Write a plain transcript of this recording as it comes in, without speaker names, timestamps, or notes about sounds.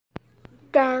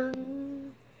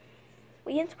Dun.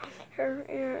 We enter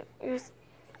her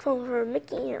told her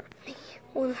Mickey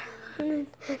 100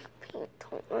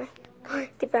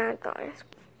 the bad guys.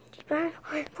 The bad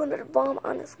guys put a bomb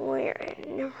on this lawyer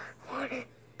and never wanted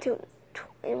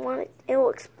it will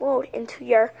explode into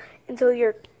your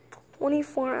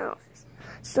 24 hours.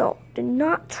 So do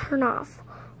not turn off,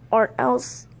 or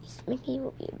else Mickey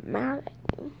will be mad at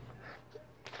you.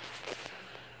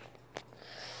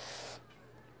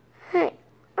 Hey,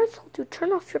 I told you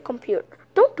turn off your computer.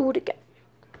 Don't do it again.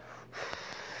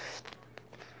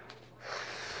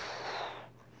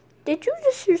 Did you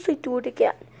just seriously do it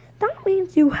again? That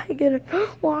means you get a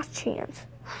lost chance.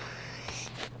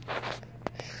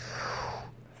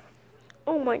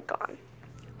 Oh my god.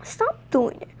 Stop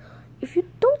doing it. If you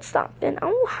don't stop, then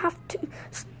you'll have to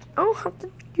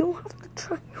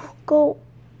try go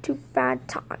to bad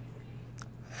time.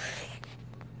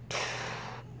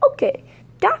 Okay,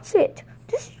 that's it.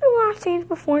 This is your last chance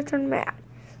before I turn mad.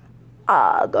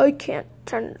 I can't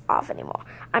turn it off anymore.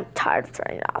 I'm tired of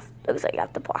turning it off. Looks like I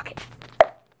have to block it.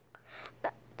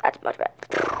 That's much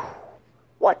better.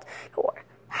 What?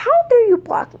 How dare you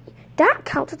block me? That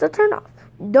counts as a turn off.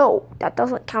 No, that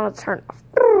doesn't count as a turn off.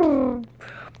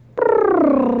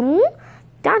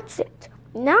 That's it.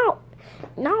 Now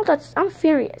I'm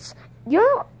furious.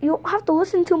 You have to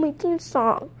listen to my theme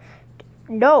song.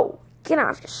 No, get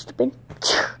out, you stupid.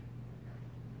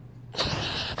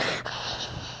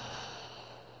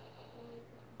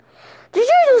 Did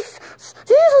you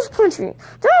just punch me?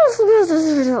 This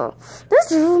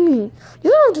is me.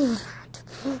 You don't do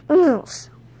that.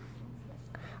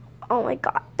 Oh my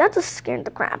god, that just scared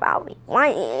the crap out of me.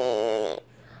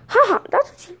 Haha, that's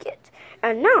what you get.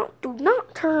 And now, do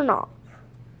not turn off.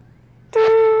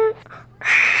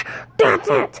 That's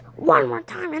it. One more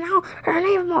time and I'll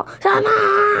enable.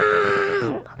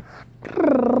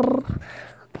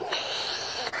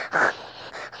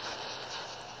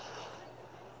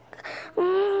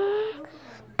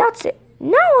 That's it.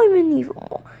 Now I'm in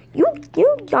evil. You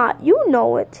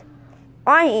know it.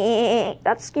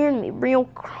 That scared me real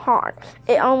hard.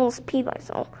 It almost peed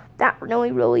myself. That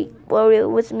really bloated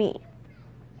with me.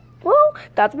 Well,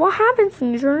 that's what happens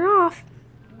when you turn it off.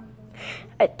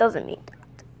 It doesn't mean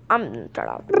that. I'm gonna turn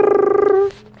it off.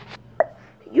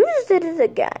 You just did it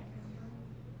again.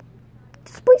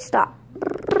 Just please stop.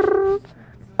 Oh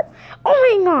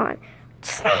my god.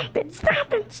 Stop it.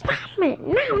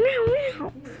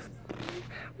 Now.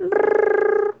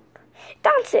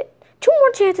 That's it. 2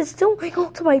 more chances till I go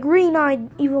to my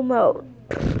green-eyed evil mode.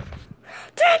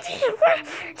 That's it.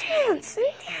 Dance.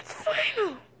 That's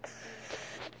final.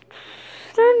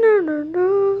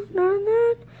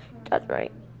 That's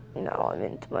right. Now I'm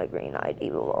into my green-eyed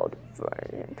evil mode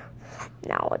version.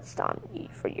 Now it's time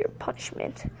for your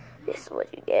punishment. This is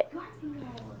what you get.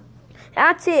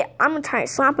 That's it. I'm gonna try to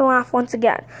slap and laugh once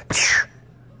again.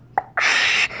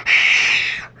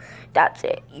 That's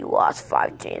it. You lost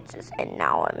 5 chances, and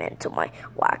now I'm into my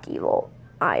whack evil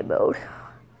eye mode.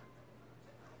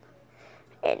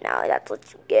 And now that's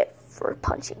what you get for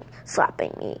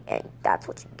slapping me, and that's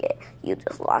what you get. You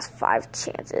just lost 5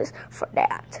 chances for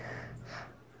that.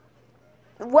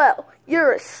 Well,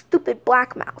 you're a stupid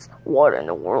black mouse. What in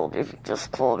the world did you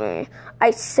just call me?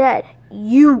 I said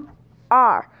you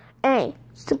are a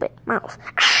stupid mouse.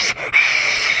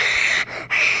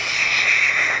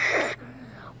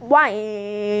 Why?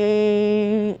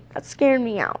 That scared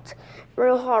me out.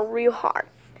 Real hard.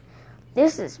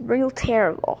 This is real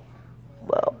terrible.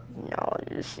 Well, now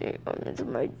you see, I'm into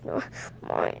my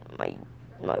my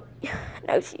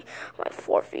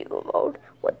 4th evil mode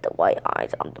with the white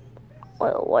eyes on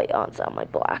my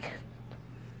black.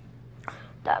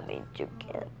 That means you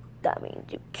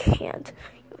can't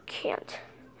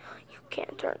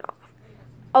turn off.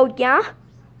 Oh yeah?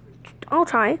 I'll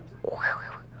try.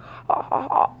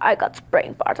 I got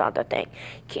spraying parts on the thing.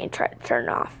 Can't try to turn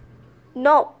off.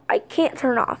 No, I can't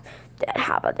turn off. Then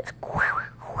how about this?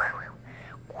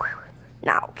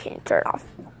 Now can't turn off.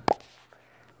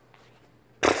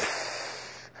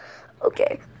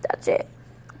 Okay, that's it.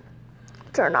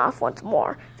 Turn off once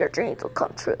more. Your dreams will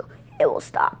come true. It will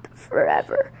stop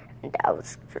forever, and that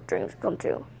was your dreams come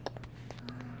true.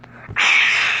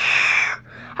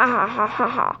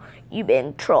 Ha. You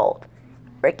been trolled.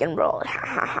 Brick and roll.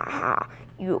 Ha.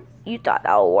 You thought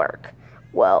that would work.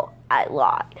 Well, I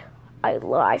lied. I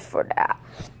lied for that.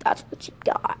 That's what you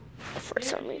got for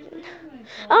some reason.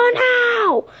 Oh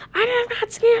no! I'm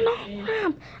not scared no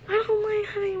crap. I don't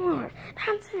like anymore.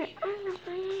 That's it. I'm not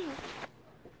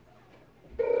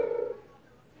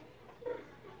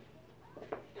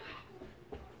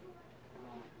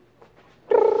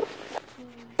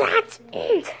That's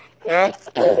it. That's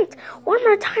it. One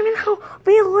more time and I'll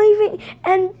be leaving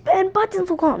and buttons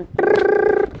will come.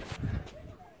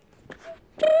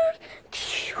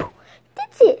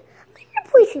 That's it. I'm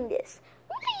replacing this.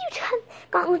 Now you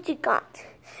got what you got.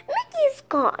 Mickey's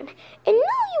gone. And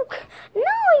now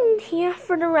I'm here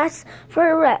for the rest.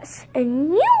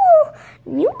 And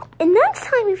and next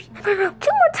time if you 2 more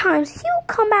times you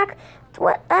come back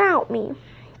without me.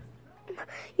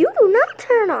 You do not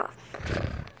turn off.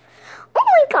 Oh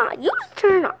my god, you just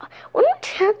turn off. One more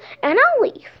chance and I'll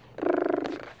leave.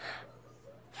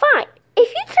 Fine. If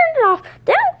you turn it off,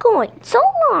 then I'm going. So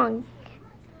long.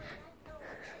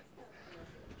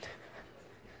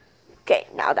 Okay,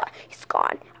 now that he's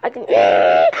gone, I can.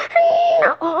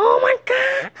 Oh my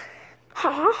god!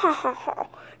 Ha ha ha ha ha!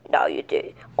 No, you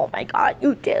did. Oh my god,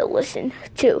 you did listen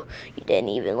to. You didn't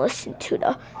even listen to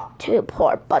the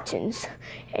poor buttons,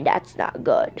 and that's not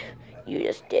good. You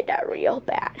just did that real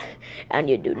bad, and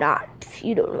you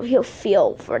don't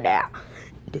feel for that.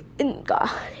 And God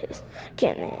is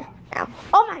kidding now.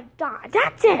 Oh my god,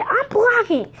 that's it. I'm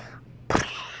blocking.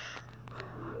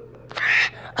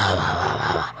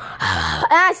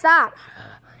 Stop.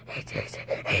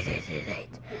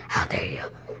 How dare you?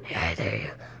 How dare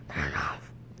you? Turn off.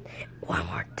 One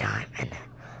more time and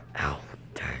I'll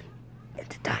turn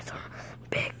into dinosaur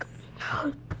big.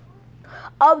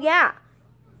 Oh yeah.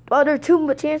 Well, there's 2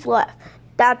 more chances left.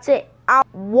 That's it.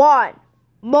 One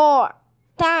more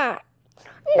time.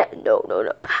 No. Oh no.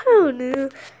 No.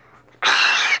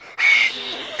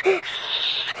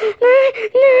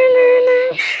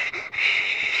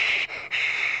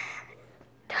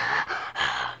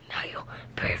 Now you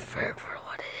prefer for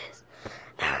what it is.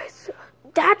 Now it's.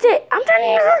 That's it. I'm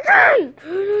turning it on.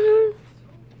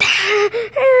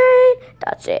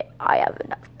 That's it. I have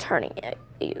enough turning it.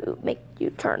 Make you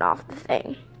turn off the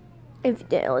thing. If you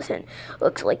didn't listen,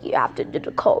 looks like you have to do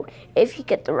the code. If you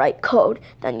get the right code,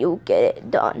 then you'll get it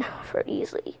done for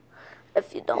easily.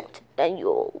 If you don't, then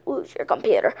you'll lose your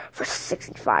computer for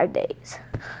 65 days.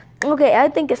 Okay, I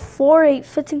think it's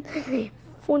 42,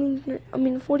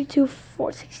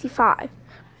 465.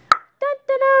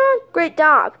 Great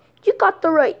job. You got the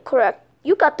right correct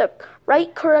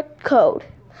code.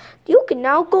 You can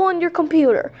now go on your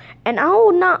computer, and I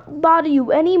will not bother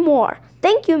you anymore.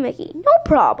 Thank you, Mickey. No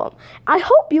problem. I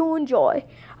hope you enjoy,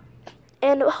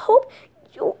 and I hope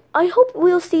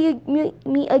we'll see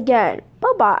me again.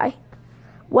 Bye bye.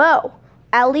 Well,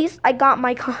 at least I got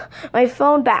my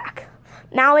phone back.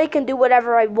 Now I can do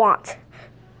whatever I want.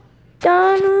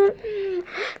 Done.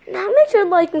 Now make sure to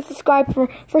like and subscribe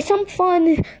for some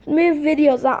fun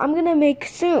videos that I'm gonna make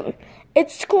soon.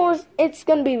 It's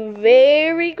gonna be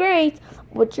very great.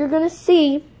 What you're gonna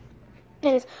see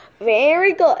is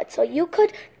very good. So you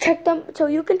could check them. So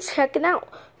you can check it out.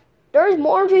 There's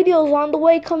more videos on the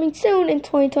way coming soon in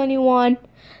 2021.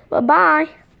 Bye bye.